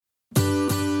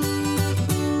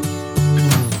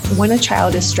when a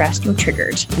child is stressed or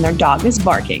triggered and their dog is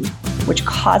barking, which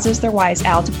causes their wise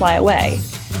owl to fly away,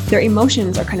 their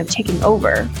emotions are kind of taking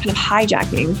over, kind of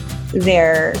hijacking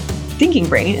their thinking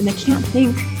brain, and they can't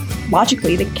think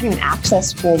logically. They can't even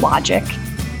access full logic.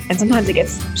 And sometimes it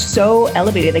gets so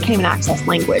elevated, they can't even access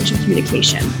language and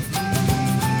communication.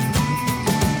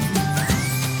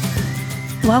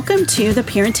 Welcome to the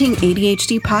Parenting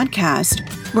ADHD podcast,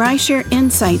 where I share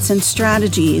insights and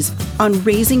strategies on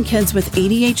raising kids with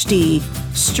ADHD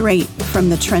straight from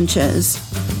the trenches.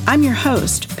 I'm your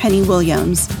host, Penny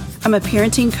Williams. I'm a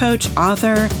parenting coach,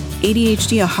 author,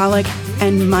 ADHD-aholic,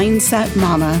 and mindset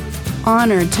mama,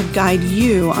 honored to guide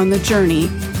you on the journey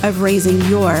of raising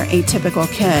your atypical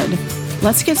kid.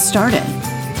 Let's get started.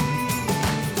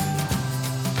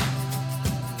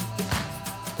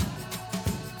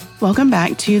 Welcome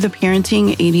back to the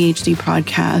Parenting ADHD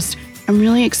podcast. I'm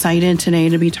really excited today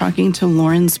to be talking to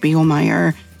Lauren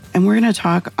Spiegelmeier, and we're going to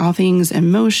talk all things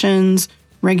emotions,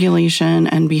 regulation,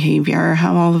 and behavior,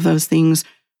 how all of those things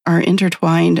are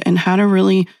intertwined, and how to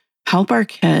really help our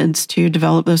kids to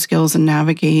develop those skills and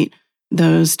navigate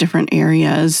those different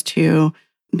areas to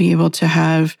be able to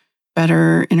have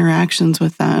better interactions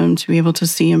with them, to be able to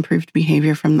see improved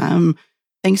behavior from them.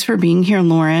 Thanks for being here,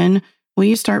 Lauren. Will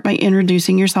you start by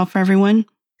introducing yourself for everyone?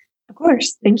 Of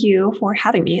course. Thank you for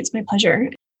having me. It's my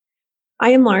pleasure.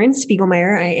 I am Lauren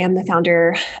Spiegelmeier. I am the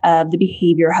founder of the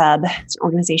Behavior Hub. It's an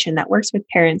organization that works with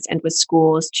parents and with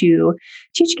schools to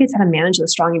teach kids how to manage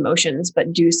those strong emotions,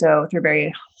 but do so through a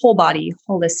very whole body,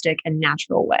 holistic, and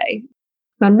natural way.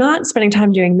 When I'm not spending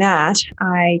time doing that,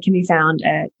 I can be found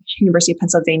at University of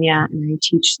Pennsylvania, and I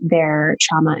teach their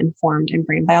trauma-informed and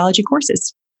brain biology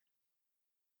courses.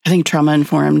 I think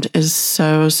trauma-informed is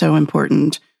so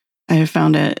important. I have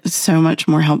found it so much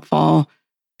more helpful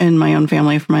in my own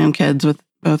family for my own kids with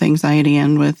both anxiety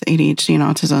and with ADHD and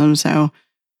autism. So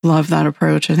love that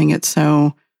approach. I think it's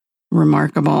so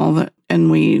remarkable that,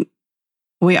 and we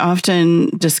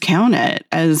often discount it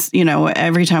as,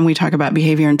 every time we talk about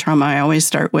behavior and trauma, I always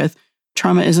start with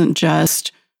trauma isn't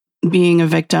just being a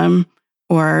victim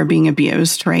or being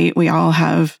abused, right? We all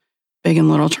have big and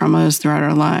little traumas throughout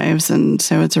our lives. And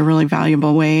so it's a really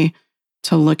valuable way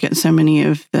to look at so many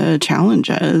of the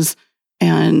challenges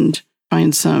and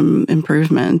find some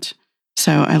improvement.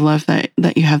 So I love that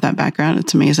you have that background.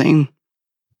 It's amazing.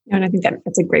 And I think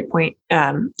that's a great point.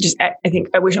 I think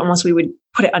I wish almost we would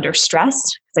put it under stress.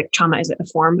 It's like trauma is a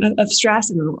form of stress,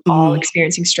 and we're all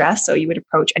experiencing stress. So you would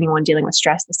approach anyone dealing with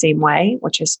stress the same way,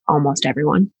 which is almost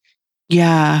everyone.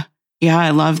 Yeah, I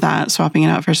love that, swapping it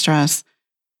out for stress.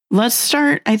 Let's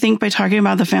start, I think, by talking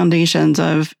about the foundations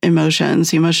of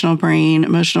emotions, the emotional brain,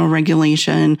 emotional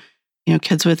regulation.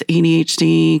 Kids with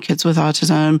ADHD, kids with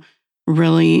autism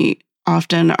really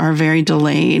often are very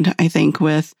delayed, I think,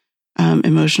 with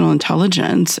emotional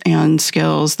intelligence and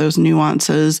skills, those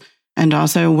nuances, and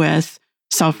also with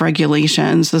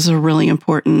self-regulation. So this is a really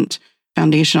important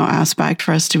foundational aspect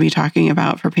for us to be talking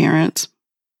about for parents.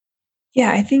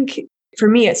 Yeah, I think for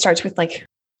me, it starts with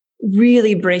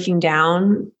really breaking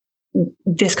down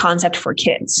this concept for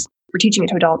kids. We're teaching it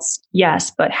to adults, yes,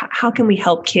 but how can we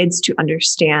help kids to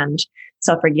understand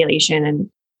self-regulation and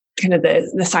kind of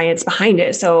the science behind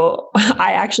it? So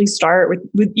I actually start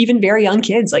with even very young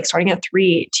kids, like starting at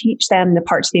 3, teach them the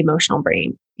parts of the emotional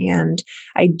brain. And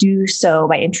I do so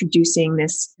by introducing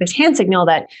this hand signal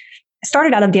that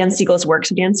started out of Dan Siegel's work.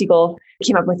 So Dan Siegel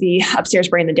came up with the upstairs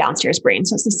brain, the downstairs brain.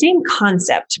 So it's the same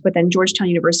concept, but then Georgetown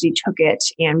University took it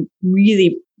and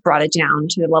really brought it down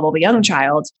to the level of a young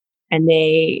child. And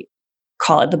they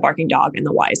call it the barking dog and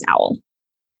the wise owl.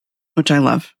 Which I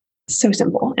love. So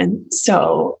simple and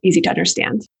so easy to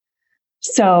understand.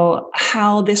 So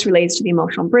how this relates to the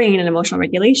emotional brain and emotional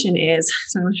regulation is,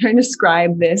 so I'm trying to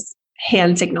describe this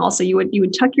hand signal. So you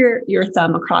would tuck your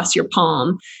thumb across your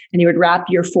palm, and you would wrap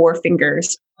your 4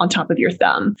 fingers on top of your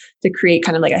thumb to create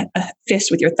kind of like a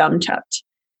fist with your thumb tucked.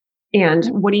 And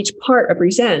what each part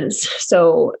represents.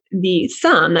 So the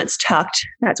thumb that's tucked,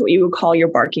 that's what you would call your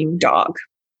barking dog.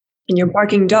 And your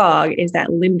barking dog is that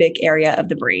limbic area of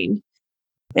the brain.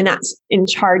 And that's in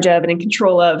charge of and in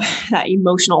control of that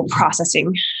emotional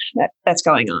processing that's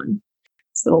going on.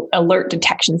 It's the alert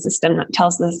detection system that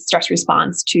tells the stress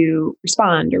response to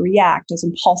respond or react to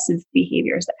impulsive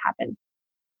behaviors that happen.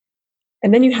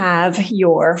 And then you have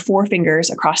your 4 fingers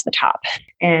across the top,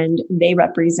 and they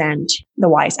represent the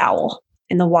wise owl.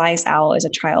 And the wise owl is a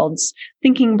child's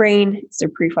thinking brain. It's their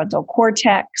prefrontal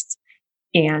cortex.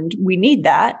 And we need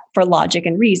that for logic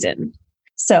and reason.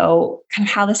 So kind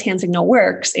of how this hand signal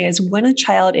works is when a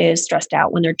child is stressed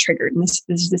out, when they're triggered, and this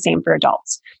is the same for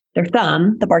adults, their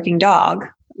thumb, the barking dog,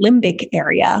 limbic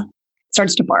area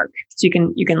starts to bark. So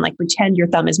you can like pretend your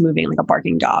thumb is moving like a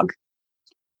barking dog.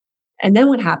 And then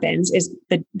what happens is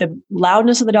the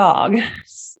loudness of the dog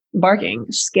barking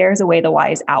scares away the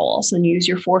wise owl. So then you use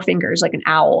your four fingers like an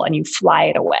owl and you fly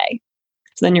it away.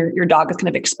 So then your dog is kind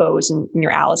of exposed and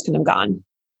your owl is kind of gone.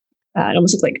 It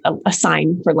almost looks like a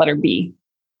sign for letter B.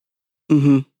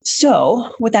 Mm-hmm.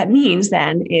 So what that means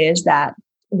then is that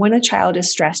when a child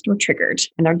is stressed or triggered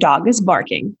and their dog is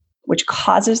barking, which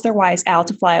causes their wise owl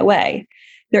to fly away,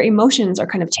 their emotions are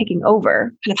kind of taking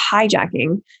over, kind of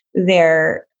hijacking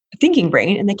their thinking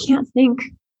brain, and they can't think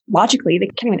logically. They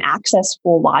can't even access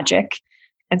full logic.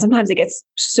 And sometimes it gets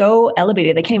so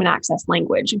elevated, they can't even access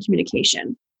language and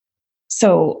communication.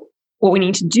 So what we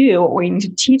need to do, what we need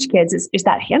to teach kids is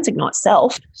that hand signal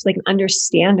itself, so they can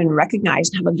understand and recognize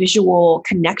and have a visual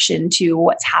connection to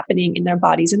what's happening in their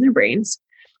bodies and their brains.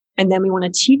 And then we want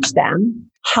to teach them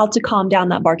how to calm down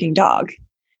that barking dog.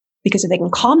 Because if they can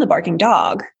calm the barking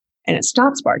dog and it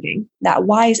stops barking, that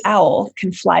wise owl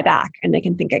can fly back and they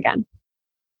can think again.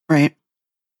 Right.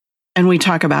 And we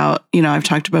talk about, I've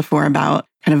talked before about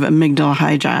kind of amygdala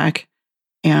hijack.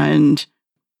 And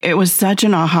it was such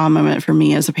an aha moment for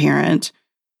me as a parent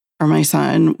for my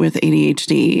son with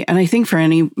ADHD. And I think for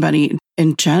anybody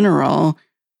in general,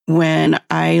 when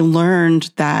I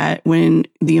learned that when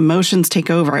the emotions take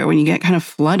over, when you get kind of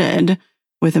flooded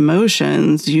with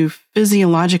emotions, you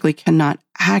physiologically cannot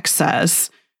access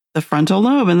the frontal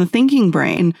lobe and the thinking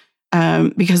brain,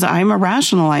 because I'm a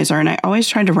rationalizer and I always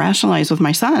tried to rationalize with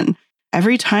my son.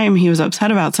 Every time he was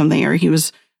upset about something or he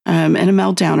was in a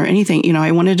meltdown or anything,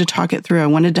 I wanted to talk it through. I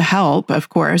wanted to help, of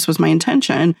course, was my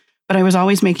intention, but I was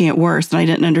always making it worse and I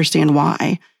didn't understand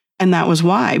why. And that was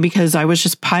why, because I was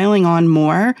just piling on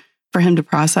more for him to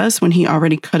process when he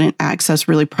already couldn't access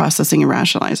really processing and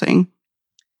rationalizing.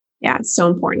 Yeah, it's so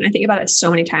important. I think about it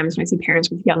so many times when I see parents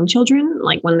with young children,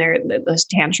 like when they're those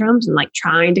tantrums and like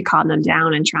trying to calm them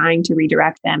down and trying to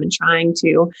redirect them and trying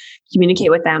to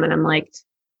communicate with them. And I'm like,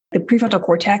 the prefrontal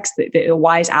cortex, the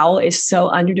wise owl, is so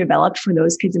underdeveloped for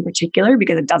those kids in particular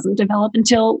because it doesn't develop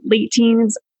until late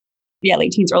teens, early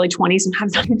 20s,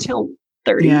 sometimes not until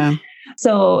 30. Yeah.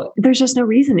 So there's just no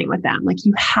reasoning with them. Like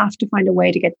you have to find a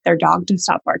way to get their dog to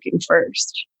stop barking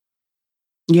first.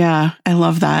 Yeah, I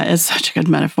love that. It's such a good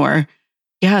metaphor.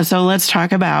 Yeah, so let's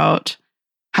talk about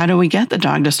how do we get the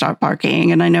dog to stop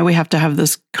barking? And I know we have to have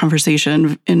this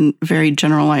conversation in very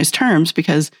generalized terms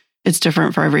because it's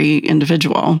different for every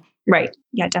individual. Right.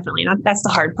 Yeah, definitely. And that's the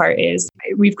hard part is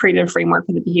we've created a framework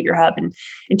for the Behavior Hub and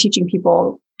teaching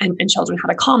people and children how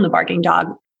to calm the barking dog.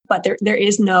 But there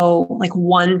is no like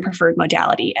one preferred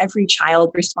modality. Every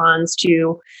child responds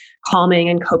to calming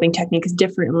and coping techniques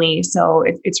differently. So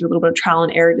it's a little bit of trial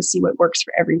and error to see what works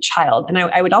for every child. And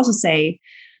I would also say,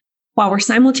 while we're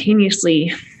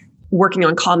simultaneously working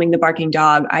on calming the barking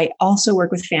dog, I also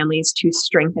work with families to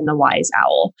strengthen the wise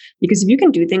owl. Because if you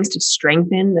can do things to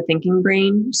strengthen the thinking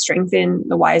brain, strengthen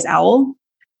the wise owl,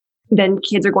 then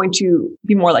kids are going to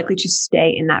be more likely to stay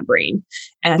in that brain.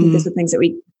 And I think those are things that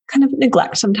we kind of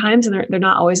neglect sometimes, and they're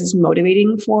not always as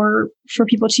motivating for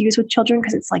people to use with children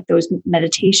because it's like those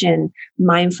meditation,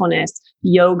 mindfulness,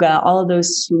 yoga, all of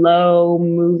those slow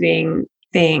moving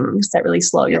things that really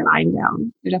slow your mind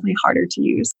down. They're definitely harder to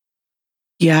use.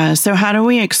 Yeah. So how do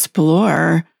we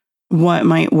explore what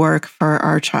might work for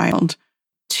our child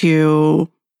to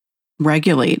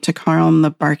regulate, to calm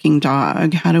the barking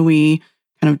dog? How do we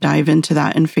kind of dive into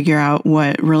that and figure out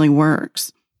what really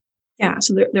works? Yeah.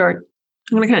 So there are,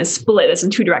 I'm going to kind of split this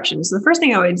in two directions. So the first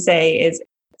thing I would say is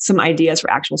some ideas for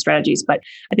actual strategies, but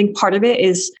I think part of it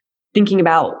is thinking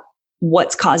about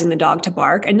what's causing the dog to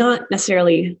bark and not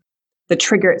necessarily the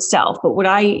trigger itself. But what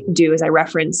I do is I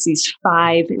reference these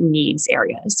 5 needs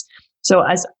areas. So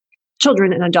as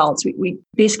children and adults, we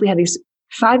basically have these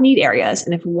 5 need areas.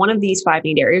 And if one of these 5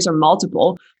 need areas or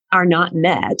multiple are not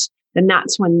met, then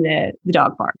that's when the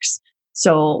dog barks.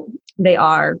 So they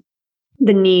are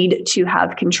the need to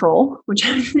have control, which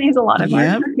is a lot of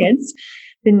our kids,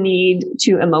 the need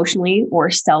to emotionally or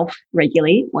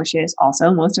self-regulate, which is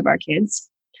also most of our kids,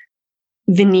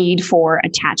 the need for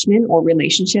attachment or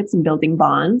relationships and building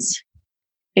bonds.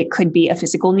 It could be a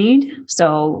physical need.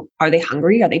 So are they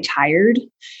hungry? Are they tired?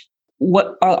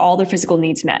 What are all their physical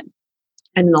needs met?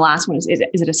 And then the last one is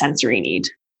it a sensory need?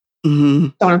 Mm-hmm.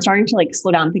 So when I'm starting to like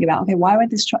slow down and think about, okay, why would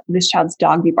this child's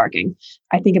dog be barking?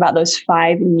 I think about those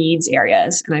 5 needs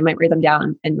areas and I might write them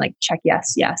down and like check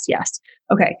yes, yes, yes.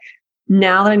 Okay.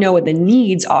 Now that I know what the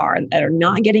needs are that are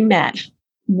not getting met,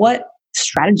 what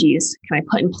strategies can I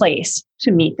put in place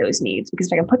to meet those needs? Because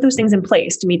if I can put those things in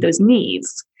place to meet those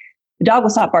needs, the dog will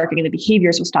stop barking and the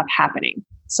behaviors will stop happening.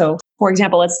 So for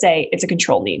example, let's say it's a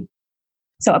control need.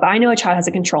 So if I know a child has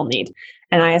a control need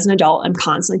and I, as an adult, am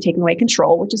constantly taking away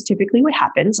control, which is typically what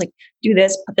happens, like do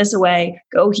this, put this away,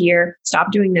 go here,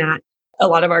 stop doing that. A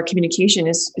lot of our communication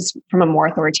is from a more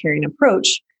authoritarian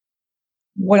approach.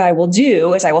 What I will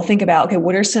do is I will think about, okay,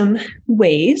 what are some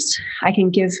ways I can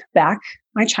give back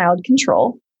my child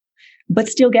control, but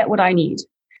still get what I need?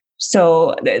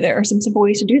 So there are some simple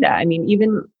ways to do that. I mean,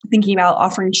 even thinking about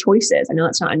offering choices. I know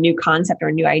that's not a new concept or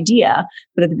a new idea,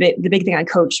 but the big thing I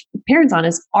coach parents on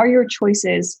is, are your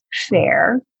choices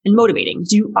fair and motivating?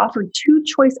 Do you offer two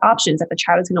choice options that the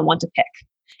child is going to want to pick?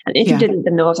 And if you didn't,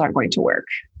 then those aren't going to work.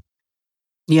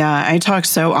 Yeah, I talk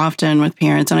so often with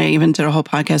parents, and I even did a whole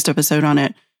podcast episode on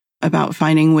it, about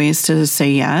finding ways to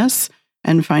say yes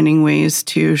and finding ways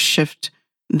to shift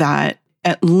that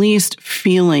at least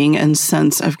feeling and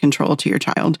sense of control to your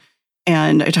child.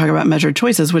 And I talk about measured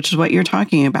choices, which is what you're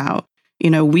talking about.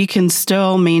 You know, we can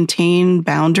still maintain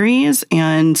boundaries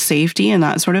and safety and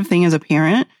that sort of thing as a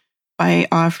parent by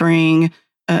offering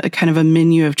a kind of a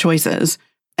menu of choices.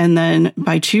 And then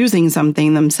by choosing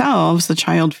something themselves, the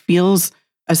child feels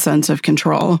a sense of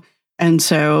control. And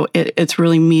so it's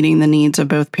really meeting the needs of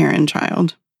both parent and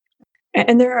child.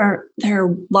 And there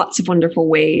are lots of wonderful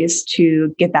ways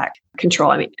to get back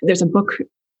control. I mean, there's a book,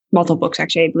 multiple books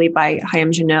actually, I believe, by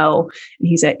Chaim Janot.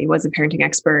 He was a parenting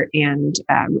expert and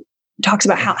talks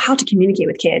about how to communicate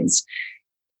with kids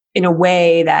in a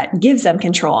way that gives them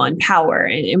control and power.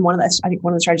 And one of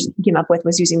the strategies he came up with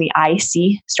was using the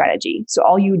IC strategy. So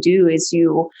all you do is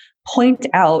you point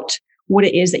out what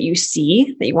it is that you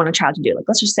see that you want a child to do. Like,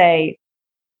 let's just say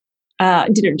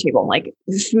dinner table, like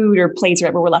food or plates or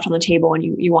whatever were left on the table and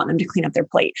you want them to clean up their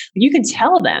plate. You can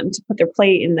tell them to put their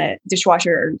plate in the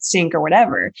dishwasher or sink or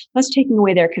whatever. That's taking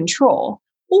away their control.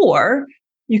 Or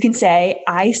you can say,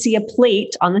 I see a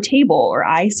plate on the table, or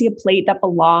I see a plate that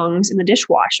belongs in the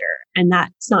dishwasher. And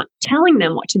that's not telling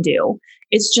them what to do.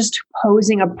 It's just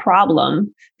posing a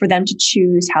problem for them to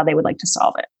choose how they would like to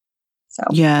solve it. So,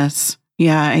 yes.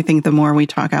 Yeah. I think the more we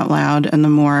talk out loud and the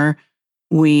more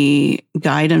we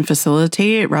guide and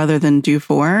facilitate rather than do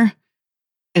for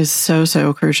is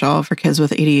so crucial for kids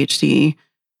with ADHD.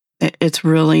 It's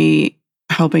really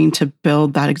helping to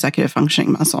build that executive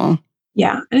functioning muscle.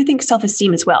 Yeah. And I think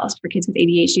self-esteem as well. So for kids with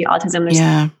ADHD, autism,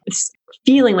 there's this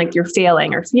feeling like you're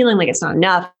failing or feeling like it's not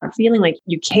enough or feeling like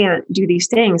you can't do these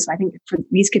things. So I think for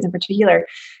these kids in particular,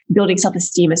 building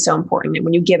self-esteem is so important. And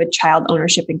when you give a child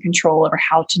ownership and control over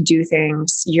how to do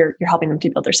things, you're helping them to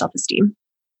build their self-esteem.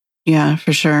 Yeah,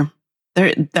 for sure.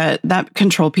 That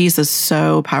control piece is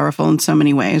so powerful in so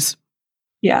many ways.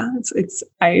 Yeah, it's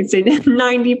I'd say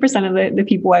 90% of the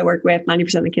people I work with,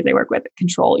 90% of the kids I work with,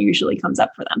 control usually comes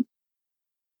up for them.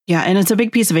 Yeah, and it's a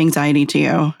big piece of anxiety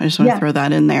too. I just want to throw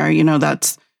that in there. You know,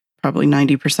 that's probably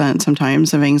 90%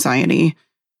 sometimes of anxiety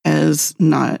is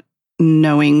not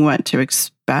knowing what to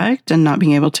expect and not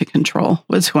being able to control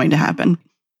what's going to happen.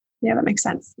 Yeah, that makes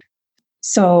sense.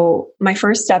 So my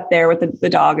first step there with the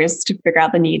dog is to figure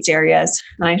out the needs areas.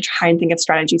 And I try and think of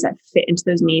strategies that fit into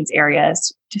those needs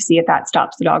areas to see if that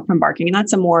stops the dog from barking. And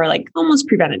that's a more like almost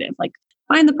preventative, like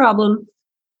find the problem,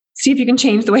 see if you can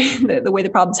change the way the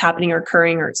problem's happening or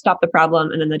occurring, or stop the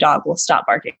problem, and then the dog will stop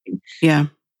barking. Yeah. At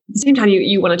the same time,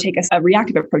 you want to take a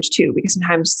reactive approach too, because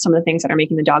sometimes some of the things that are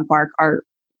making the dog bark are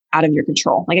out of your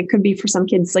control. Like it could be for some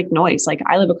kids like noise. Like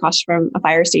I live across from a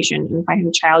fire station, and if I have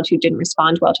a child who didn't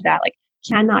respond well to that, like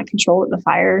cannot control it, the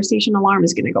fire station alarm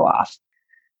is going to go off.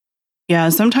 Yeah,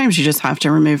 sometimes you just have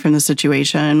to remove from the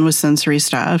situation with sensory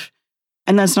stuff.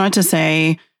 And that's not to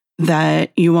say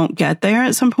that you won't get there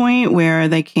at some point where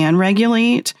they can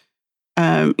regulate.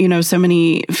 So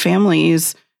many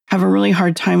families have a really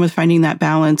hard time with finding that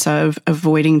balance of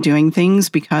avoiding doing things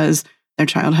because their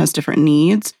child has different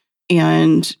needs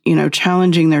and,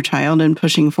 challenging their child and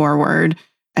pushing forward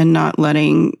and not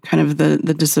letting kind of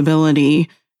the disability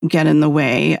get in the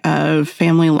way of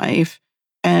family life.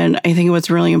 And I think what's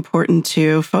really important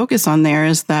to focus on there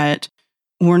is that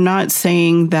we're not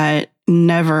saying that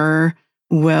never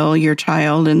will your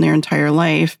child in their entire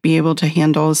life be able to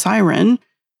handle a siren,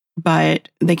 but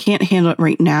they can't handle it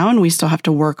right now, and we still have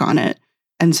to work on it.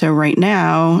 And so right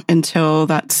now, until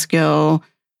that skill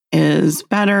is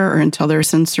better or until their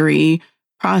sensory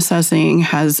processing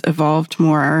has evolved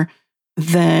more,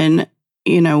 then,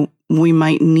 we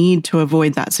might need to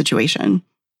avoid that situation.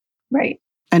 Right.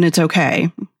 And it's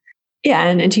okay. Yeah.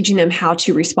 And teaching them how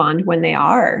to respond when they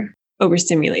are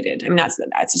overstimulated. I mean, that's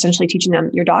essentially teaching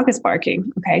them your dog is barking.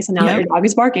 Okay. So now that your dog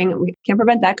is barking, we can't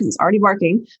prevent that because it's already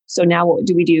barking. So now what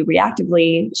do we do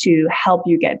reactively to help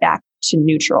you get back to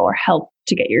neutral or help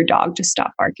to get your dog to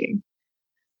stop barking?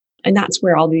 And that's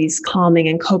where all these calming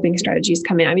and coping strategies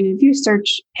come in. I mean, if you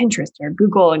search Pinterest or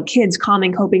Google and kids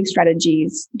calming coping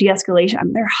strategies, de-escalation, I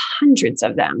mean, there are hundreds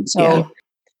of them. So yeah.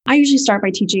 I usually start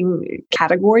by teaching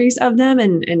categories of them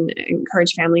and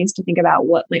encourage families to think about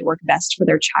what might work best for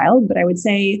their child. But I would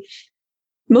say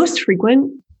most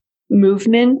frequent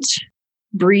movement,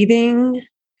 breathing,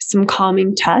 some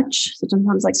calming touch. So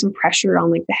sometimes like some pressure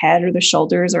on like the head or the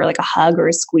shoulders, or like a hug or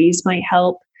a squeeze might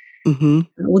help. Mm-hmm.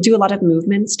 We'll do a lot of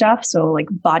movement stuff. So like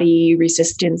body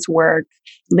resistance work,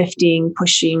 lifting,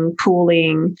 pushing,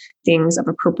 pulling, things of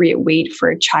appropriate weight for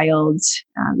a child,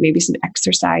 maybe some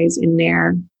exercise in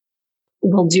there.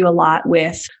 We'll do a lot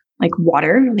with like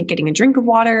water, like getting a drink of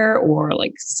water or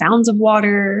like sounds of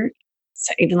water,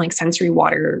 even like sensory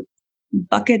water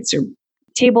buckets or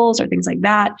tables or things like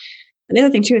that. And the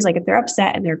other thing too is like if they're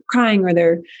upset and they're crying or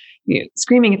they're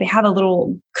screaming, if they have a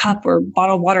little cup or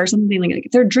bottle of water or something, like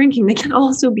if they're drinking, they can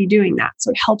also be doing that.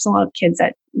 So it helps a lot of kids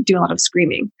that do a lot of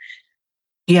screaming.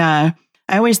 Yeah.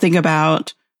 I always think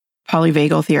about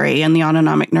polyvagal theory and the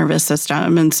autonomic nervous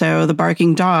system. And so the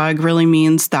barking dog really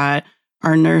means that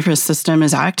our nervous system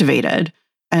is activated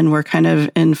and we're kind of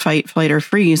in fight, flight, or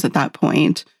freeze at that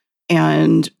point.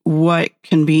 And what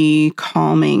can be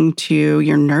calming to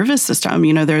your nervous system?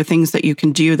 There are things that you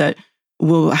can do that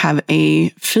will have a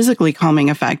physically calming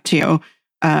effect too.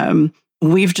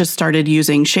 We've just started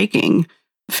using shaking,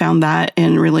 found that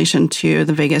in relation to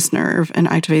the vagus nerve and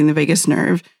activating the vagus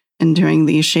nerve and doing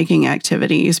these shaking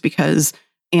activities, because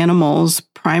animals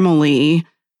primally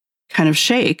kind of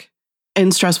shake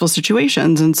in stressful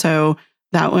situations. And so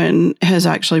that one has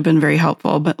actually been very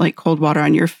helpful, but like cold water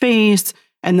on your face,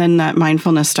 and then that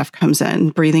mindfulness stuff comes in.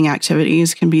 Breathing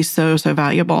activities can be so, so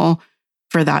valuable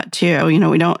for that too.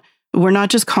 We're not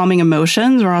just calming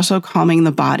emotions, we're also calming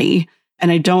the body. And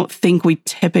I don't think we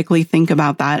typically think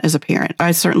about that as a parent.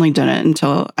 I certainly didn't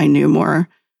until I knew more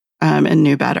and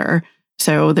knew better.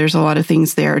 So there's a lot of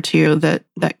things there too that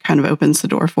kind of opens the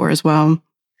door for as well.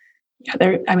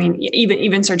 Yeah,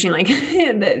 even searching like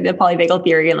the polyvagal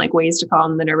theory and like ways to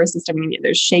calm the nervous system.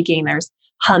 There's shaking, there's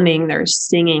humming, there's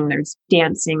singing, there's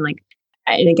dancing.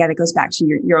 And again, it goes back to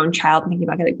your own child, thinking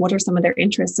about like what are some of their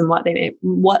interests and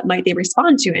what might they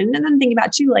respond to, and then thinking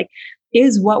about too, like,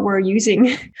 is what we're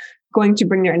using going to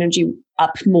bring their energy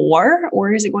up more,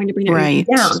 or is it going to bring their energy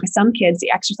down? Because some kids,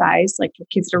 the exercise, like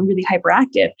kids that are really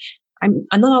hyperactive, I'm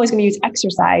not always going to use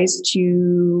exercise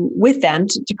with them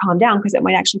to calm down, because it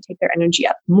might actually take their energy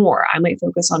up more. I might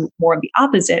focus on more of the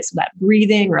opposite, so that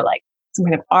breathing or like some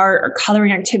kind of art or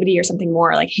coloring activity or something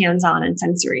more like hands-on and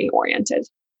sensory oriented.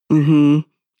 Mm-hmm.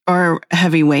 Or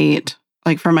heavy weight,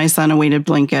 like for my son, a weighted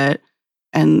blanket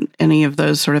and any of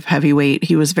those sort of heavy weight.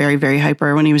 He was very, very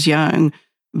hyper when he was young,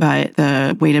 but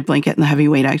the weighted blanket and the heavy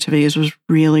weight activities was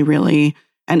really, really,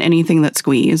 and anything that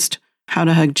squeezed, how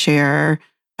to hug chair,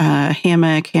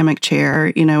 hammock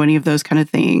chair, any of those kind of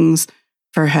things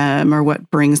for him, or what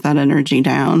brings that energy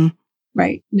down.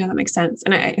 Right. No, that makes sense.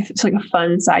 And it's like a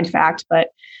fun side fact, but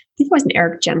I think it was in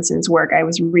Eric Jensen's work. I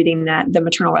was reading that the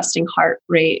maternal resting heart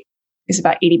rate is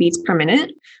about 80 beats per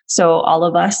minute. So all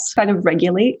of us kind of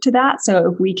regulate to that.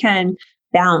 So if we can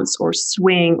bounce or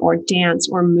swing or dance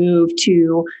or move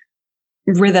to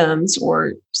rhythms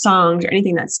or songs or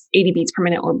anything that's 80 beats per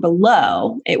minute or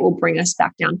below, it will bring us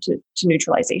back down to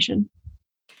neutralization.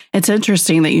 It's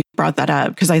interesting that you brought that up,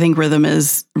 because I think rhythm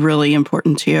is really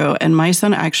important too. And my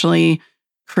son actually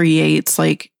creates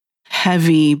like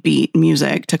heavy beat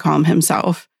music to calm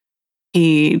himself.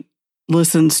 He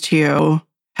listens to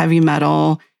heavy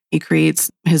metal. He creates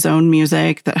his own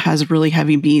music that has really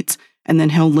heavy beats, and then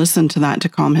he'll listen to that to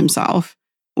calm himself,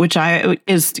 which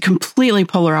is completely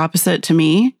polar opposite to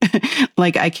me.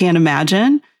 Like I can't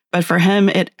imagine, but for him,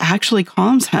 it actually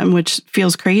calms him, which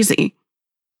feels crazy.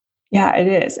 Yeah,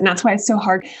 it is. And that's why it's so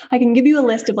hard. I can give you a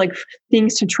list of like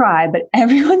things to try, but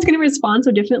everyone's going to respond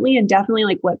so differently, and definitely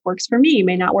like what works for me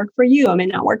may not work for you. It may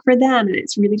not work for them. And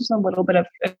it's really just a little bit of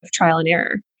trial and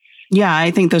error. Yeah,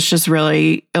 I think this just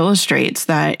really illustrates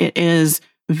that it is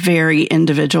very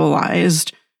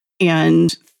individualized,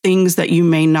 and things that you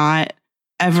may not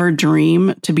ever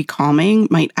dream to be calming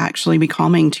might actually be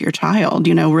calming to your child.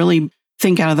 Really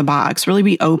think out of the box, really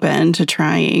be open to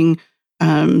trying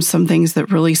some things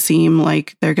that really seem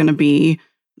like they're going to be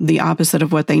the opposite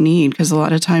of what they need, because a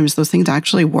lot of times those things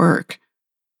actually work.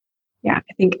 Yeah,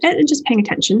 I think, and just paying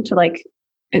attention to like,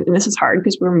 and this is hard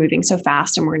because we're moving so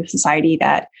fast and we're in a society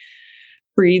that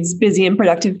breeds busy and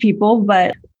productive people,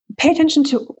 but pay attention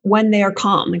to when they are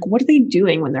calm. Like, what are they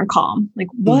doing when they're calm? Like,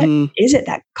 what is it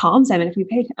that calms them? And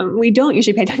if we don't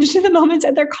usually pay attention to the moments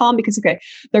that they're calm because, okay,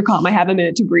 they're calm. I have a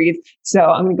minute to breathe. So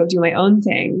I'm going to go do my own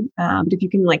thing. But if you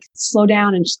can like slow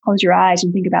down and just close your eyes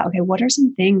and think about, okay, what are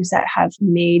some things that have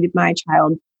made my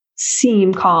child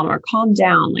seem calm or calm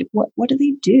down? Like, what do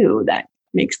they do that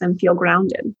makes them feel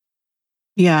grounded?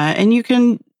 Yeah. And you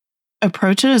can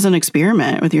approach it as an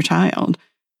experiment with your child.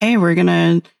 Hey, we're going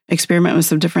to experiment with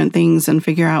some different things and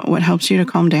figure out what helps you to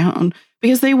calm down,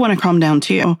 because they want to calm down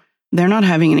too. They're not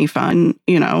having any fun,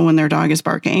 when their dog is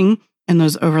barking in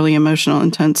those overly emotional,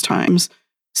 intense times.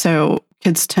 So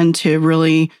kids tend to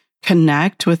really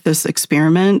connect with this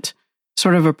experiment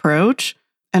sort of approach.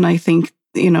 And I think,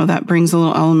 that brings a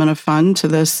little element of fun to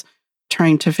this,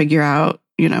 trying to figure out,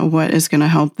 what is going to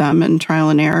help them, and trial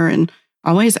and error, and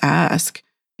always ask.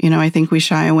 I think we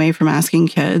shy away from asking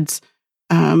kids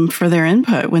for their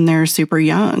input when they're super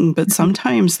young, but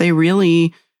sometimes they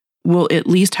really will at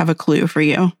least have a clue for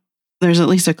you. There's at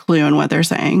least a clue in what they're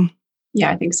saying.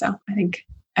 Yeah, I think so.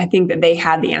 I think that they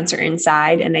have the answer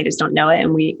inside and they just don't know it.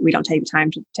 And we don't take the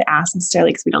time to ask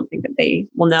necessarily because we don't think that they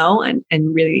will know. And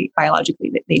really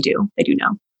biologically they do. They do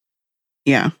know.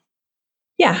 Yeah.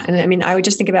 Yeah. And I mean, I would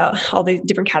just think about all the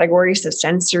different categories. So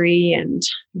sensory and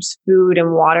food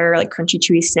and water, like crunchy,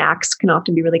 chewy snacks can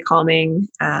often be really calming.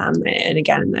 And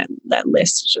again, that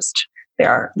list is just,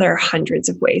 there are hundreds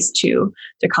of ways to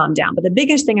calm down. But the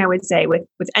biggest thing I would say with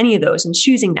any of those and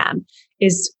choosing them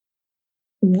is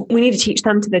we need to teach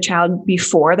them to the child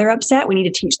before they're upset. We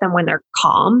need to teach them when they're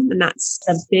calm. And that's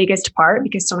the biggest part,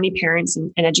 because so many parents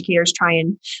and educators try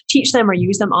and teach them or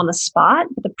use them on the spot.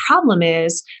 But the problem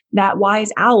is that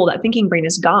wise owl, that thinking brain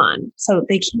is gone. So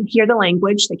they can't hear the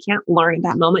language. They can't learn at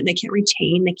that moment. They can't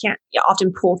retain. They can't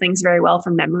often pull things very well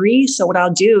from memory. So what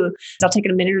I'll do is I'll take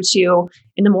a minute or two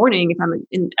in the morning. If I'm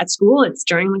at school, it's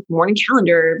during like morning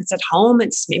calendar. If it's at home,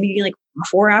 it's maybe like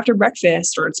before or after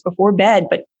breakfast, or it's before bed,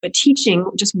 but teaching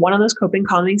just one of those coping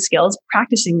calming skills,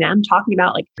 practicing them, talking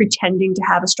about like pretending to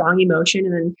have a strong emotion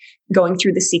and then going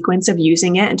through the sequence of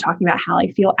using it and talking about how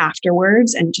I feel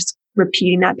afterwards, and just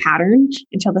repeating that pattern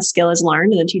until the skill is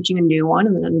learned, and then teaching a new one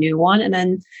and then a new one. And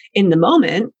then in the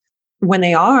moment, when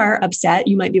they are upset,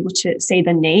 you might be able to say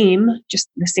the name, just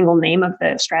the single name of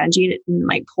the strategy, and it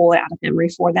might pull it out of memory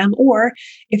for them. Or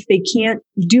if they can't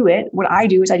do it, what I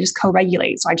do is I just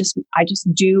co-regulate. So I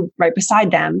just do right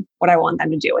beside them what I want them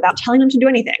to do without telling them to do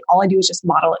anything. All I do is just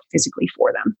model it physically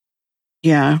for them.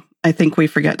 Yeah, I think we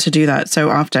forget to do that so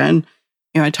often.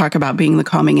 I talk about being the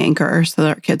calming anchor so that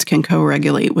our kids can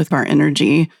co-regulate with our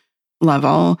energy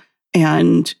level.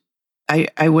 And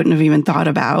I wouldn't have even thought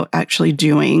about actually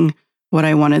doing what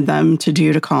I wanted them to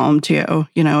do to calm too.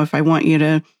 If I want you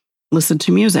to listen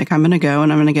to music, I'm going to go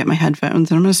and I'm going to get my headphones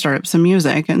and I'm going to start up some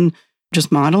music, and just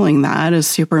modeling that is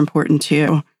super important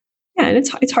too. Yeah. And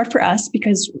it's hard for us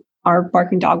because our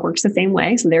barking dog works the same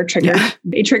way. So they're triggered. Yeah.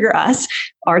 They trigger us.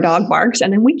 Our dog barks,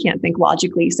 and then we can't think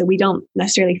logically. So we don't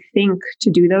necessarily think to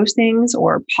do those things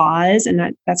or pause.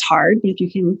 And that's hard. But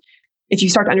if you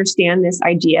start to understand this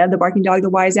idea of the barking dog, the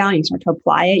wise owl, and you start to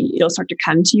apply it, it'll start to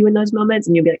come to you in those moments,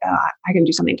 and you'll be like, I can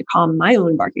do something to calm my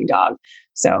own barking dog.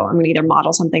 So I'm going to either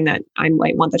model something that I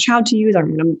might want the child to use, or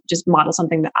I'm going to just model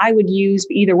something that I would use.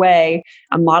 But either way,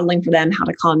 I'm modeling for them how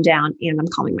to calm down, and I'm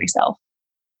calming myself.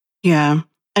 Yeah.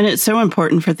 And it's so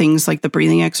important for things like the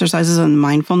breathing exercises and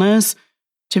mindfulness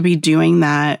to be doing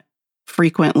that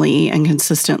frequently and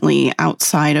consistently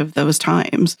outside of those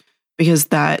times, because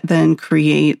that then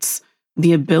creates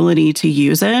the ability to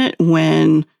use it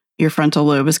when your frontal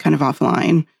lobe is kind of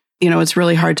offline. It's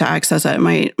really hard to access it.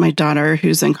 My daughter,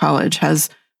 who's in college, has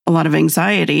a lot of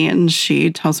anxiety, and she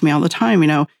tells me all the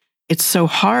time, it's so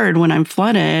hard when I'm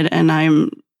flooded and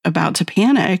I'm about to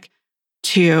panic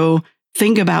to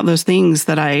think about those things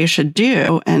that I should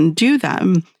do and do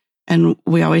them. And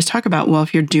we always talk about, well,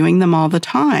 if you're doing them all the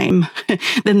time,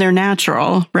 then they're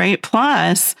natural, right?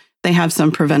 Plus, they have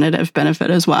some preventative benefit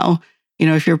as well.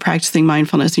 If you're practicing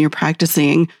mindfulness and you're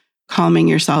practicing calming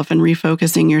yourself and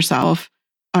refocusing yourself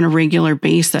on a regular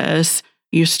basis,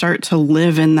 you start to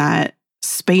live in that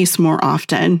space more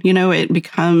often. It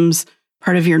becomes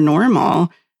part of your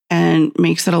normal and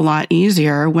makes it a lot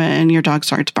easier when your dog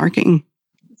starts barking.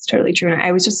 It's totally true. And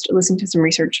I was just listening to some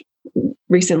research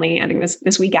recently, I think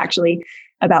this week actually,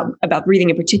 about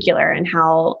breathing in particular, and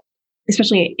how,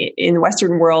 especially in the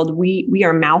Western world, we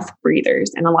are mouth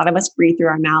breathers, and a lot of us breathe through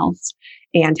our mouths,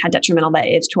 and how detrimental that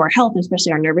is to our health, and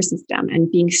especially our nervous system. And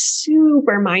being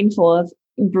super mindful of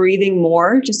breathing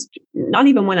more, just not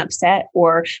even when upset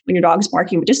or when your dog's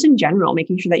barking, but just in general,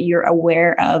 making sure that you're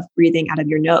aware of breathing out of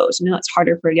your nose. I know it's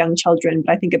harder for young children,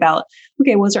 but I think about,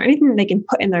 okay, well, is there anything that they can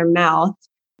put in their mouth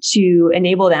to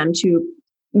enable them to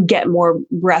get more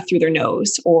breath through their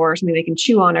nose, or something they can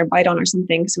chew on or bite on or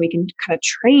something, so we can kind of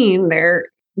train their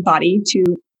body to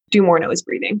do more nose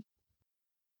breathing.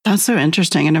 That's so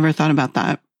interesting. I never thought about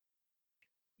that.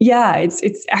 Yeah,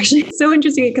 it's actually so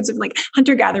interesting because of like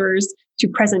hunter-gatherers to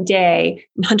present day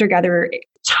and hunter-gatherer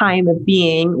time of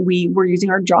being, we were using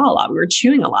our jaw a lot. We were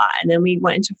chewing a lot. And then we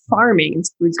went into farming and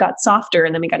foods got softer.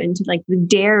 And then we got into like the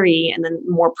dairy and then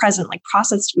more present, like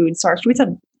processed foods. So our foods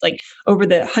have like over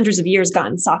the hundreds of years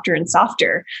gotten softer and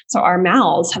softer. So our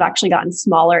mouths have actually gotten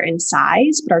smaller in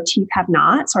size, but our teeth have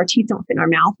not. So our teeth don't fit in our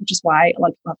mouth, which is why a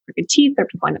lot of people have crooked teeth. There are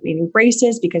people end up needing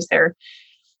braces because their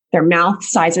mouth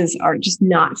sizes are just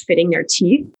not fitting their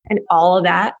teeth. And all of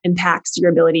that impacts your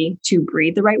ability to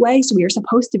breathe the right way. So we are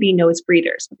supposed to be nose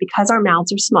breathers, but because our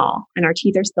mouths are small and our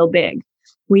teeth are still big,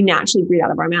 we naturally breathe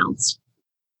out of our mouths.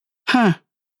 Huh.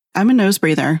 I'm a nose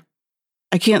breather.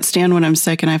 I can't stand when I'm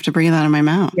sick and I have to breathe out of my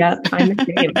mouth. Yeah, I'm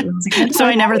the same. So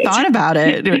I never thought about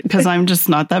it because I'm just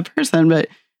not that person, but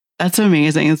that's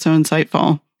amazing. It's so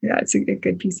insightful. Yeah, it's a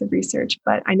good piece of research.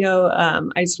 But I know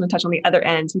I just want to touch on the other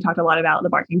end. We talked a lot about the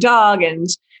barking dog, and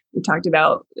we talked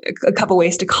about a couple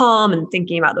ways to calm and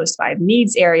thinking about those 5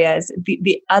 needs areas.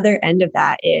 The other end of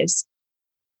that is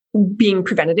being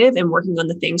preventative and working on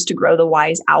the things to grow the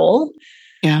wise owl.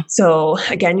 Yeah. So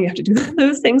again, you have to do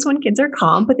those things when kids are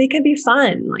calm, but they can be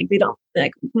fun. Like they don't,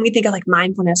 like when we think of like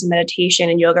mindfulness and meditation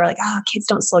and yoga, like, kids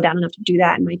don't slow down enough to do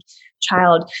that. And my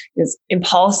child is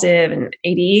impulsive and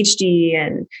ADHD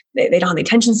and they don't have the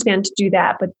attention span to do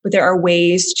that. But there are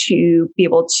ways to be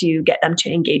able to get them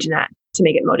to engage in that, to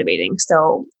make it motivating.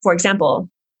 So for example,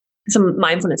 some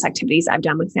mindfulness activities I've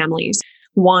done with families.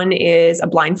 One is a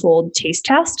blindfold taste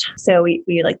test. So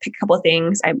we like pick a couple of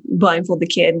things. I blindfold the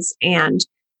kids and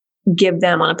give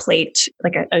them on a plate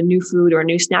like a new food or a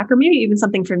new snack, or maybe even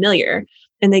something familiar.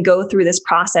 And they go through this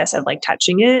process of like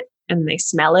touching it, and they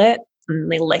smell it, and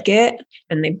they lick it,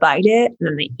 and they bite it, and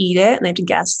then they eat it, and they have to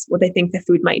guess what they think the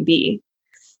food might be.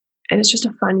 And it's just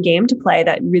a fun game to play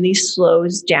that really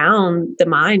slows down the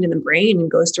mind and the brain and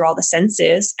goes through all the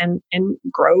senses and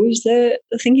grows the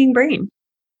thinking brain.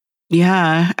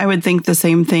 Yeah, I would think the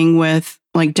same thing with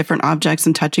like different objects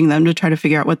and touching them to try to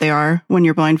figure out what they are when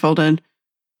you're blindfolded.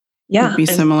 Yeah. Would be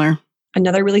similar.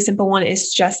 Another really simple one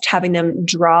is just having them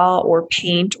draw or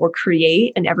paint or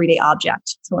create an everyday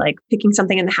object. So like picking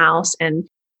something in the house and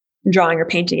drawing or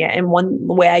painting it. And one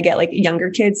way I get like younger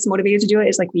kids motivated to do it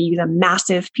is like we use a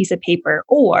massive piece of paper,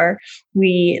 or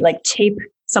we like tape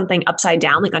something upside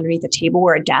down, like underneath a table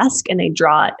or a desk, and they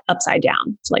draw it upside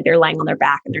down. So like they're lying on their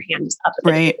back and their hand is up at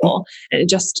the table. And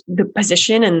just the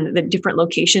position and the different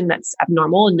location that's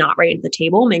abnormal and not right at the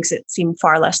table makes it seem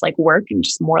far less like work and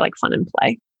just more like fun and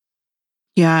play.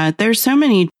 Yeah, there's so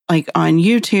many like on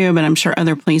YouTube and I'm sure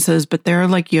other places, but they're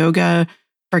like yoga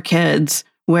for kids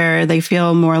where they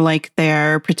feel more like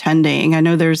they're pretending. I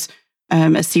know there's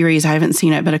a series, I haven't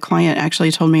seen it, but a client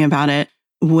actually told me about it,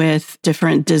 with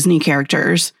different Disney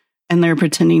characters, and they're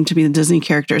pretending to be the Disney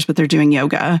characters, but they're doing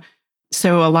yoga.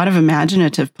 So a lot of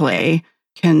imaginative play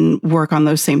can work on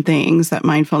those same things, that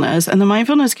mindfulness. And the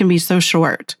mindfulness can be so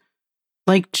short,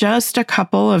 like just a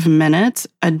couple of minutes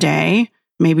a day,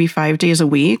 maybe 5 days a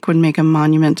week would make a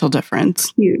monumental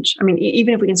difference. Huge. I mean,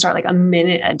 even if we can start like a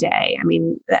minute a day, I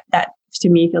mean, that to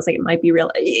me feels like it might be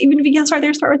real. Even if you can't start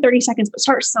there, start with 30 seconds, but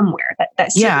start somewhere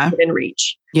that's within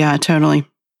reach. Yeah, totally.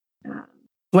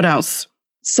 What else?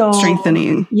 So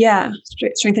strengthening. Yeah.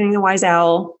 Strengthening the wise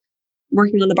owl,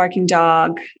 working on the barking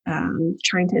dog,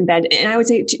 trying to embed. And I would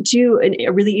say too,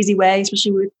 a really easy way,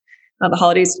 especially with the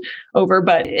holidays over,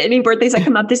 but any birthdays that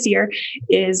come up this year,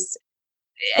 is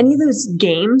any of those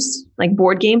games, like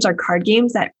board games or card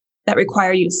games that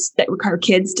require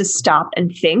kids to stop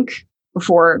and think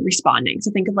before responding.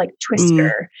 So think of like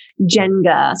Twister,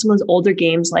 Jenga, some of those older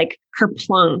games like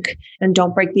Kerplunk and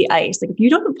Don't Break the Ice. Like if you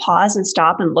don't pause and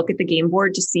stop and look at the game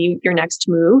board to see your next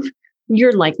move,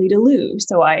 you're likely to lose.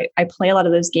 So I play a lot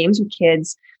of those games with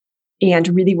kids and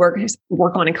really work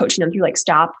on and coaching them through like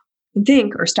stop and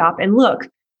think or stop and look,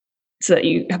 so that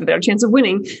you have a better chance of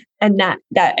winning. And that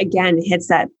again hits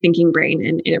that thinking brain,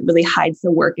 and it really hides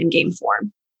the work in game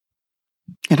form.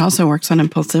 It also works on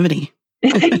impulsivity.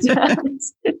 It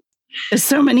does. There's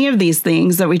so many of these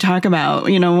things that we talk about,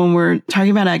 when we're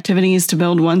talking about activities to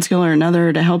build one skill or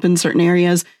another to help in certain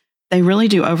areas, they really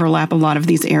do overlap a lot of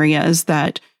these areas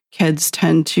that kids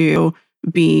tend to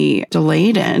be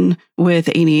delayed in with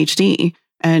ADHD.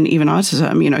 and even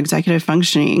autism, executive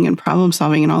functioning and problem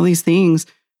solving and all these things.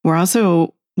 We're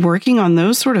also working on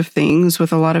those sort of things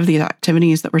with a lot of the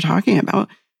activities that we're talking about.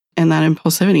 And that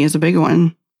impulsivity is a big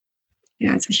one.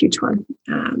 Yeah, it's a huge one.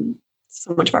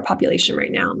 So much of our population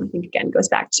right now, I think, again, goes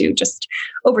back to just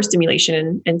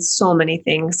overstimulation and so many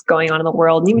things going on in the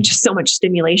world, and even just so much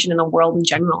stimulation in the world in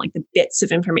general, like the bits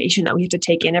of information that we have to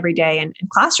take in every day, and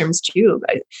classrooms too.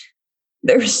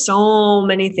 There's so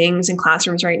many things in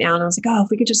classrooms right now. And I was like, if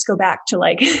we could just go back to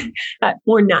like that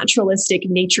more naturalistic,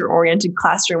 nature-oriented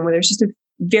classroom where there's just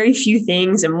very few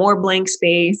things and more blank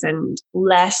space and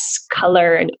less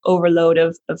color and overload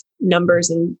of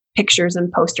numbers and pictures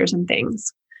and posters and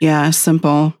things. Yeah,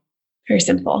 simple. Very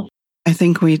simple. I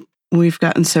think we've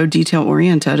gotten so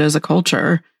detail-oriented as a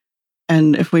culture.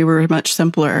 And if we were much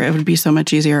simpler, it would be so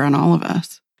much easier on all of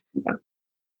us. Yeah.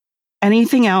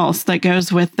 Anything else that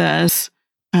goes with this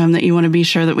that you want to be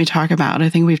sure that we talk about? I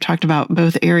think we've talked about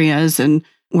both areas and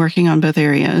working on both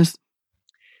areas.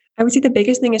 I would say the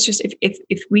biggest thing is just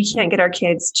if we can't get our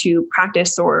kids to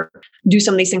practice or do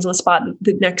some of these things on the spot,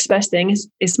 the next best thing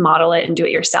is model it and do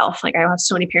it yourself. Like I have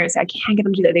so many parents say, I can't get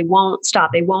them to do that. They won't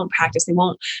stop. They won't practice. They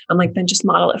won't. I'm like, then just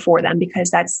model it for them,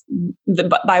 because that's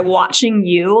by watching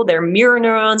you, their mirror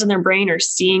neurons in their brain are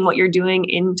seeing what you're doing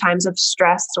in times of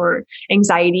stress or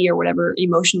anxiety or whatever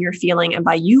emotion you're feeling. And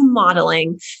by you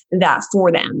modeling that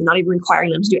for them, not even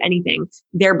requiring them to do anything,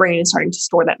 their brain is starting to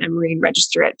store that memory and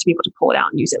register it to be able to pull it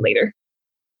out and use it later.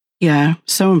 Yeah,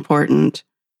 so important.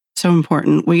 So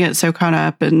important. We get so caught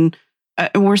up and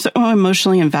we're so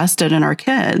emotionally invested in our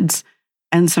kids.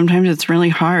 And sometimes it's really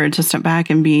hard to step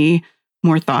back and be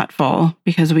more thoughtful,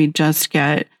 because they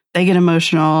get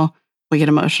emotional, we get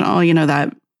emotional.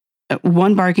 That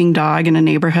one barking dog in a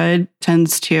neighborhood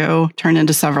tends to turn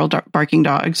into several barking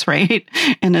dogs, right?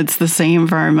 And it's the same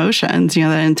for our emotions. The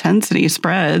intensity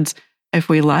spreads if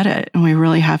we let it. And we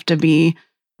really have to be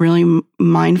really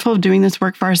mindful of doing this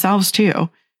work for ourselves too.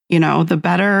 The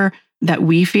better that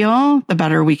we feel, the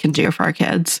better we can do for our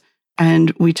kids. And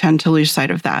we tend to lose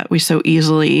sight of that. We so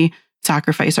easily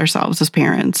sacrifice ourselves as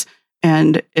parents,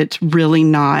 and it's really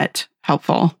not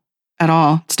helpful at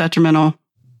all. It's detrimental.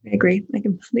 I agree. I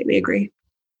completely agree.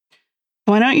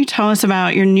 Why don't you tell us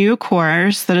about your new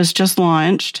course that has just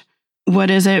launched? What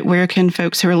is it? Where can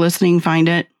folks who are listening find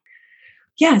it?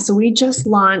 Yeah, so we just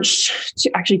launched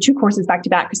two courses back to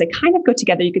back, because they kind of go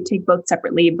together. You could take both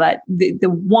separately, but the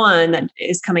one that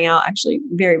is coming out actually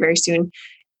very, very soon,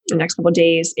 in the next couple of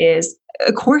days, is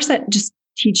a course that just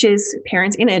teaches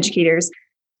parents and educators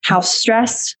how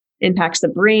stress impacts the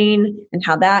brain and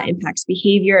how that impacts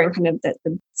behavior, and kind of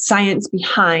the science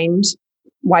behind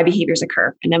why behaviors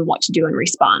occur, and then what to do in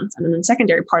response. And then the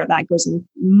secondary part of that goes in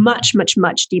much, much,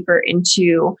 much deeper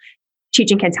into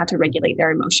teaching kids how to regulate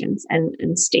their emotions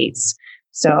and states.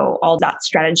 So all that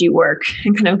strategy work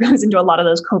and kind of goes into a lot of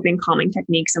those coping, calming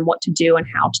techniques and what to do and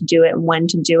how to do it and when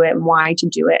to do it and why to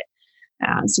do it.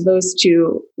 So those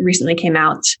two recently came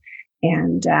out,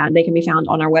 and they can be found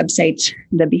on our website,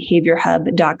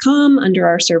 thebehaviorhub.com. Under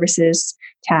our services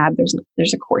tab,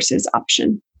 there's a courses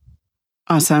option.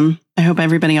 Awesome. I hope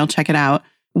everybody will check it out.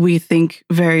 We think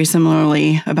very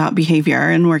similarly about behavior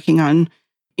and working on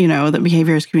that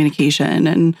behavior is communication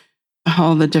and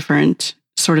all the different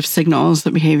sort of signals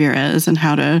that behavior is, and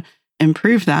how to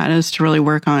improve that is to really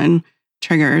work on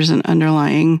triggers and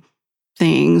underlying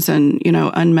things and,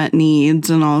 unmet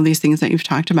needs and all of these things that you've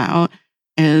talked about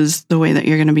is the way that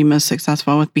you're going to be most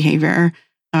successful with behavior.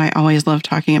 I always love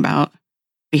talking about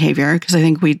behavior because I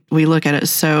think we look at it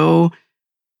so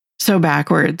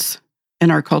backwards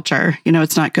in our culture.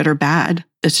 It's not good or bad.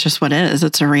 It's just what is.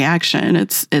 It's a reaction.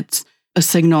 It's a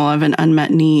signal of an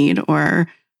unmet need or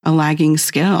a lagging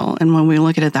skill. And when we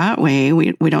look at it that way,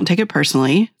 we don't take it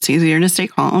personally. It's easier to stay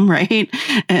calm, right?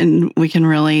 And we can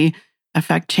really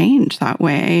affect change that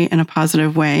way in a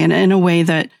positive way and in a way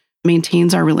that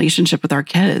maintains our relationship with our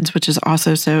kids, which is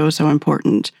also so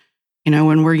important.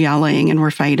 When we're yelling and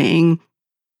we're fighting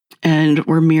and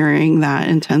we're mirroring that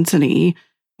intensity,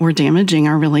 we're damaging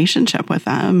our relationship with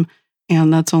them.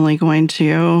 And that's only going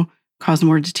to cause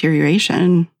more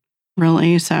deterioration,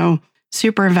 really. So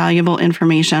super valuable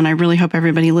information. I really hope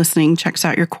everybody listening checks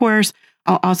out your course.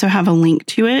 I'll also have a link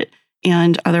to it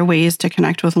and other ways to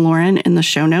connect with Lauren in the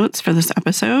show notes for this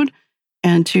episode.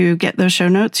 And to get those show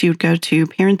notes, you'd go to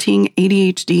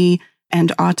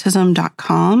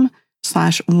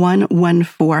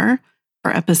parentingadhdandautism.com/114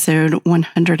 for episode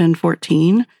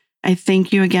 114. I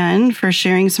thank you again for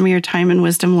sharing some of your time and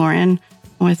wisdom, Lauren.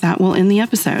 With that, we'll end the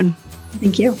episode.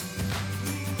 Thank you.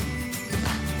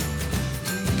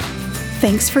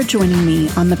 Thanks for joining me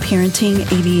on the Parenting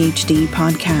ADHD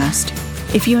podcast.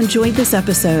 If you enjoyed this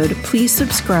episode, please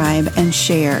subscribe and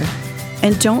share.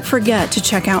 And don't forget to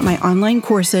check out my online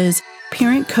courses,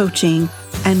 parent coaching,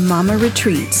 and mama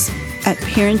retreats at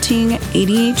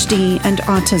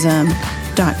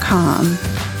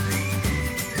parentingadhdandautism.com.